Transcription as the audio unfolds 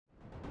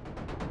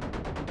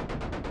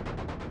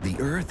The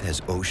Earth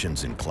has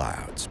oceans and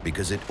clouds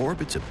because it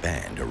orbits a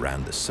band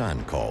around the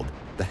Sun called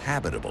the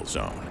habitable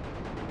zone,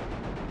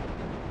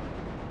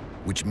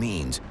 which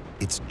means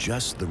it's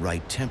just the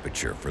right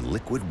temperature for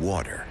liquid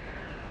water.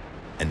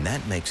 And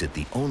that makes it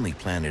the only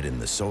planet in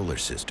the solar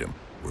system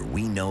where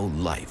we know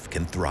life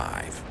can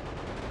thrive.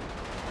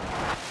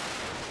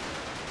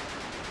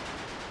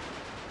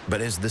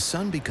 But as the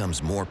Sun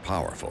becomes more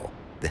powerful,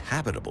 the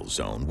habitable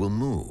zone will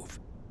move.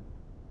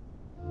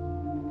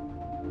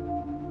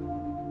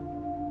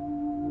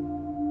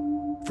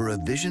 For a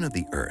vision of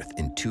the Earth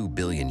in 2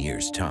 billion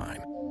years'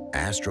 time,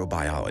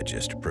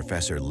 astrobiologist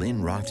Professor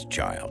Lynn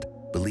Rothschild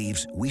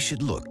believes we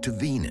should look to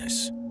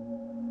Venus.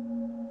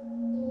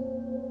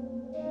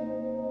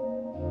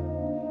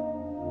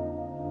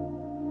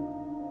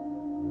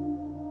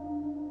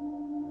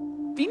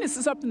 Venus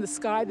is up in the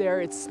sky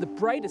there. It's the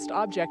brightest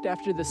object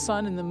after the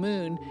sun and the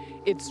moon.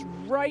 It's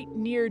right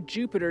near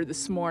Jupiter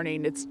this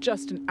morning. It's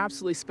just an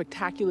absolutely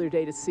spectacular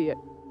day to see it.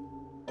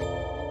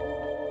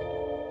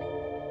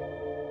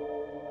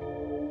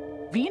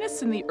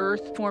 Venus and the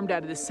Earth formed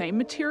out of the same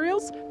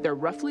materials. They're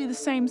roughly the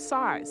same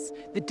size.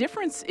 The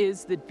difference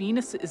is that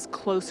Venus is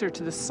closer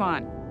to the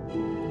sun.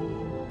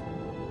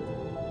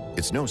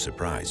 It's no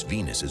surprise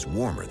Venus is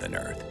warmer than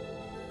Earth.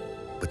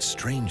 But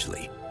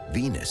strangely,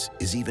 Venus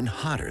is even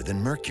hotter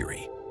than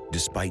Mercury,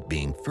 despite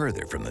being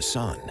further from the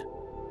sun.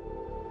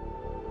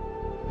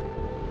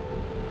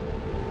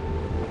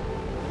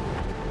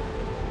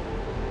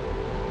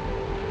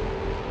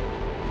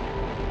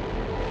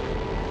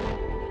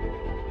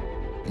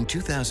 In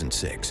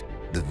 2006,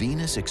 the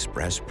Venus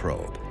Express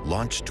probe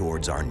launched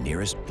towards our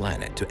nearest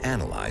planet to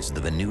analyze the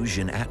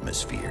Venusian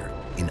atmosphere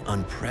in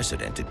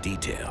unprecedented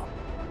detail.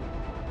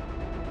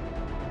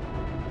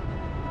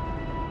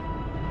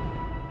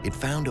 It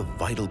found a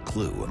vital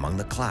clue among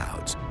the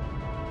clouds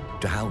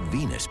to how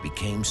Venus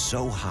became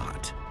so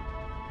hot.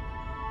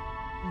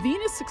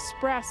 Venus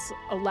Express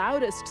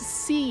allowed us to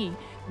see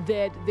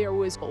that there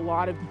was a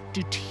lot of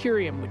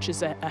deuterium, which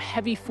is a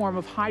heavy form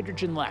of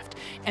hydrogen left.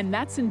 And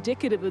that's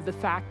indicative of the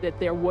fact that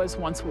there was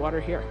once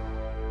water here.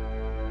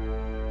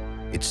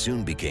 It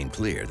soon became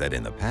clear that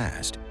in the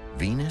past,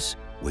 Venus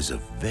was a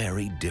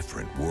very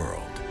different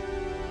world.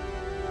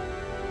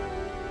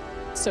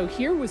 So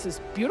here was this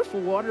beautiful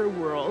water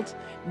world,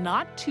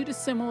 not too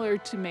dissimilar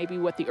to maybe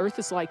what the Earth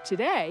is like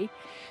today.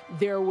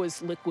 There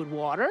was liquid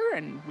water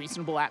and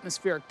reasonable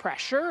atmospheric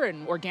pressure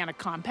and organic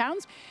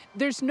compounds.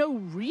 There's no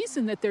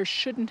reason that there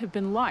shouldn't have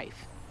been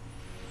life.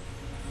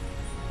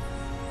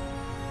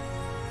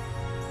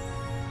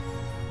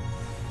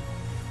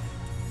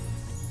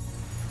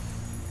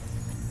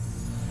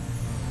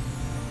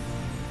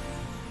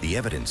 The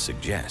evidence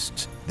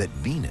suggests that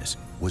Venus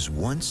was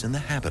once in the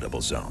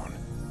habitable zone.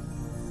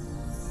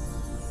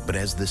 But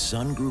as the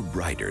sun grew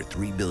brighter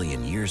 3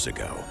 billion years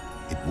ago,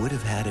 it would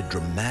have had a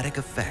dramatic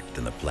effect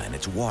on the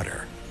planet's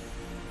water.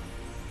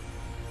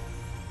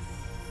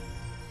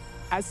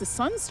 As the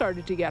sun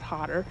started to get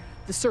hotter,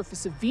 the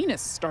surface of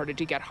Venus started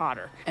to get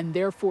hotter, and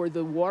therefore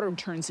the water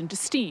turns into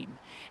steam.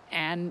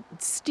 And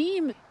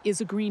steam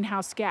is a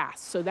greenhouse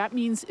gas, so that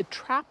means it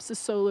traps the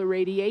solar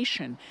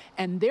radiation,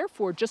 and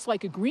therefore, just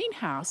like a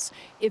greenhouse,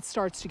 it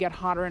starts to get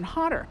hotter and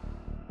hotter.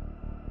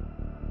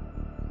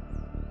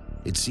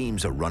 It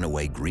seems a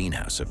runaway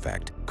greenhouse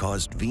effect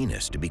caused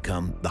Venus to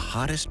become the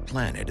hottest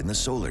planet in the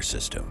solar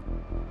system.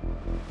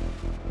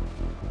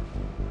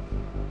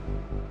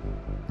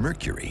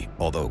 Mercury,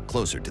 although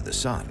closer to the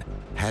sun,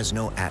 has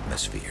no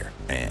atmosphere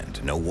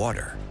and no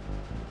water.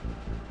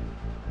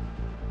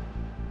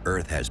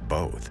 Earth has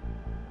both.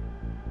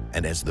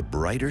 And as the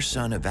brighter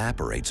sun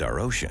evaporates our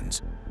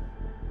oceans,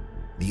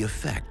 the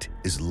effect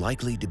is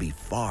likely to be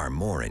far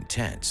more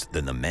intense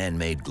than the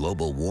man-made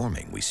global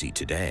warming we see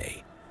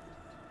today.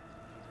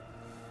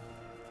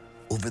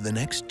 Over the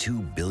next 2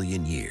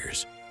 billion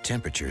years,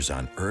 temperatures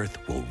on Earth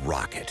will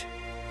rocket.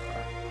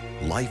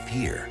 Life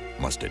here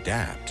must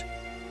adapt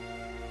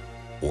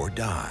or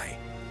die.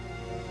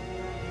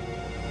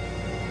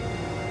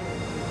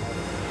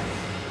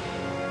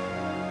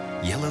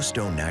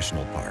 Yellowstone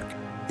National Park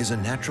is a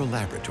natural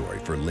laboratory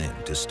for Lynn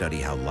to study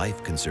how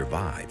life can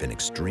survive in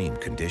extreme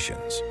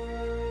conditions.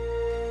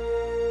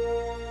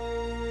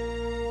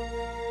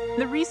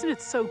 The reason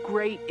it's so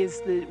great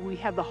is that we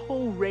have the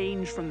whole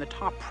range from the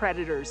top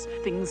predators,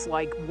 things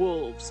like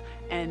wolves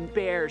and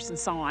bears and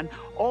so on,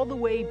 all the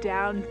way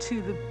down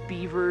to the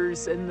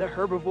beavers and the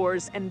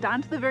herbivores and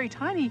down to the very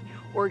tiny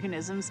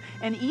organisms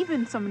and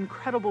even some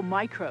incredible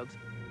microbes.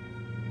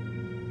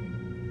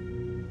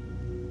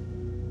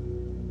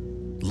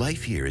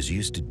 Life here is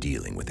used to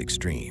dealing with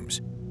extremes.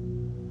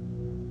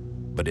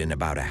 But in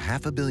about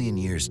 500 million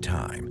years'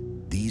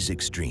 time, these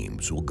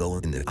extremes will go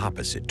in the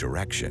opposite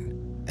direction,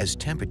 as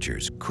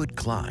temperatures could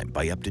climb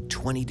by up to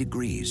 20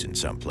 degrees in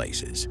some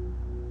places.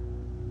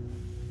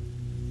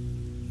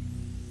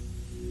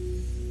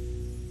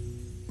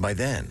 By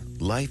then,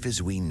 life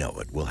as we know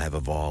it will have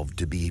evolved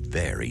to be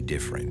very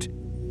different.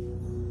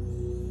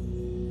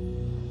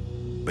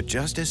 But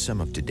just as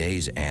some of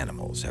today's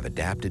animals have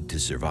adapted to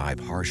survive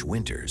harsh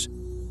winters,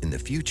 in the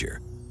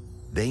future,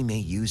 they may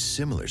use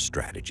similar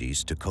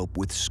strategies to cope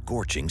with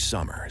scorching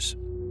summers.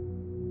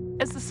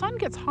 As the sun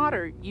gets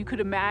hotter, you could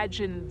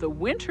imagine the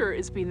winter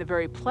as being the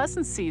very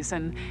pleasant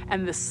season,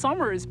 and the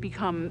summer has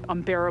become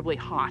unbearably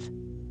hot.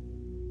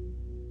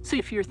 So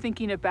if you're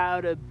thinking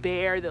about a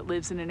bear that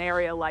lives in an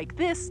area like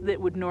this that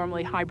would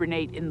normally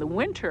hibernate in the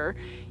winter,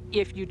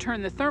 if you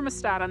turn the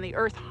thermostat on the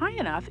Earth high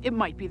enough, it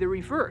might be the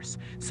reverse,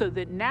 so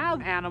that now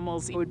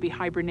animals would be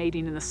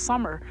hibernating in the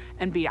summer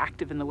and be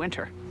active in the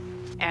winter.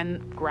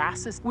 And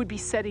grasses would be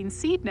setting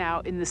seed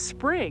now in the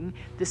spring.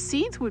 The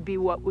seeds would be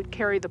what would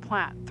carry the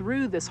plant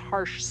through this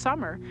harsh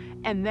summer,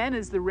 and then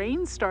as the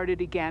rain started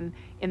again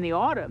in the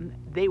autumn,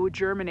 they would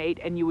germinate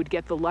and you would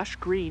get the lush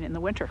green in the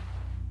winter.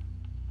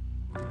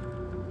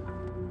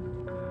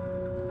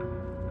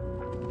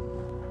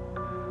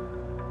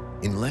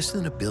 In less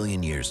than 1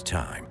 billion years'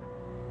 time,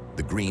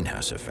 the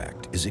greenhouse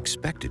effect is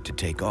expected to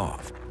take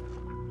off,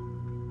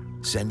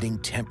 sending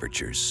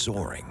temperatures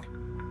soaring.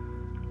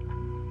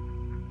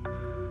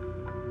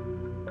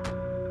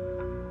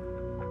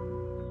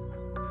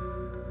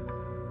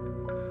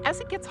 As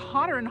it gets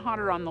hotter and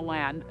hotter on the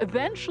land,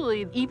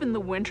 eventually even the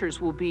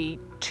winters will be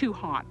too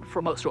hot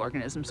for most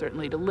organisms,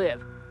 certainly, to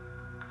live.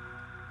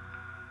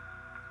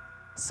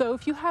 So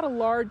if you had a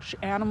large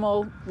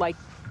animal like,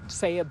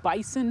 say, a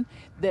bison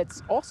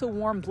that's also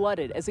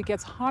warm-blooded, as it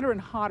gets hotter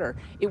and hotter,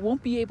 it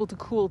won't be able to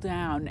cool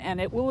down and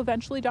it will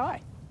eventually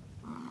die.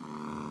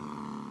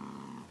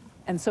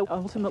 And so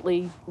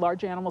ultimately,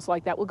 large animals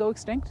like that will go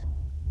extinct.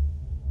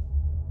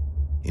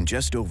 In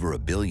just over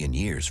 1 billion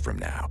years from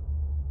now,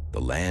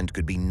 the land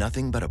could be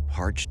nothing but a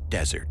parched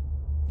desert,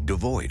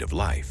 devoid of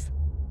life.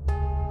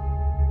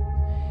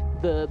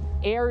 The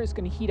air is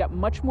going to heat up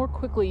much more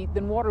quickly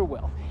than water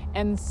will.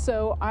 And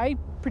so I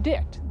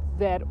predict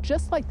that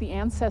just like the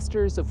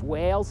ancestors of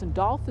whales and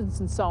dolphins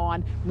and so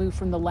on move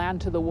from the land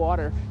to the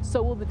water,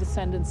 so will the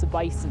descendants of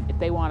bison if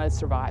they want to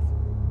survive.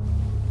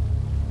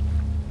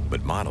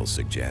 But models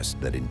suggest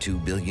that in 2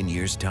 billion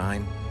years'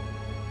 time,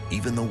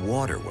 even the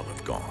water will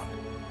have gone.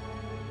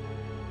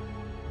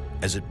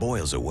 As it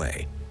boils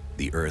away,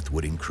 the Earth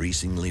would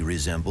increasingly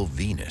resemble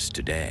Venus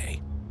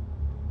today.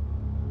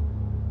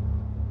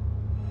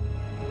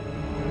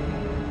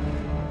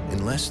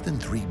 In less than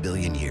 3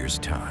 billion years'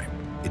 time,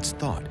 it's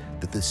thought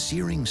that the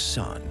searing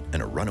sun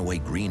and a runaway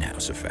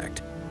greenhouse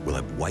effect will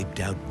have wiped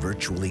out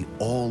virtually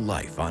all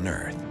life on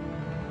Earth.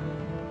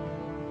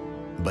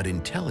 But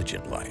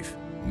intelligent life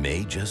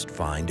may just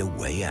find a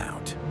way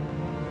out.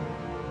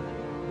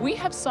 We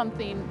have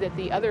something that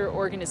the other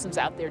organisms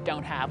out there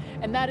don't have,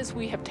 and that is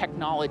we have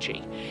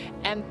technology.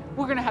 And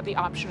we're going to have the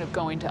option of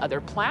going to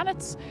other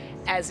planets.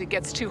 As it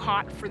gets too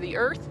hot for the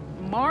Earth,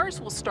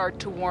 Mars will start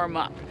to warm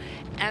up.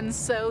 And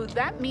so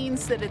that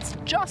means that it's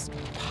just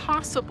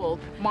possible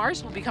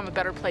Mars will become a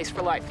better place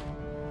for life.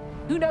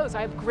 Who knows?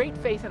 I have great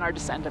faith in our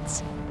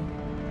descendants.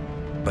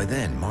 By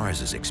then,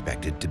 Mars is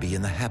expected to be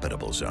in the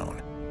habitable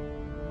zone.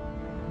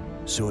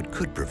 So it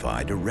could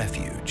provide a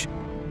refuge,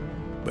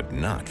 but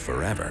not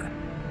forever.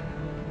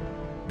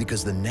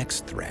 Because the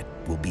next threat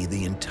will be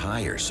the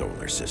entire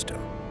solar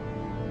system.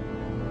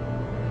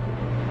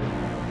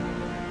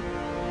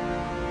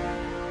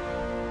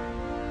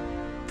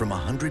 From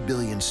 100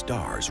 billion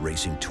stars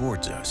racing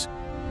towards us,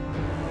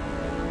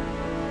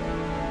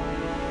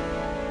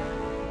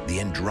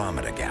 the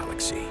Andromeda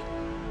Galaxy.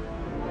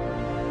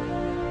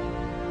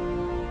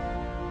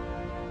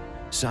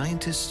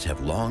 Scientists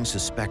have long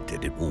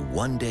suspected it will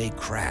one day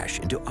crash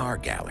into our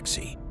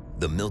galaxy,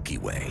 the Milky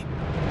Way.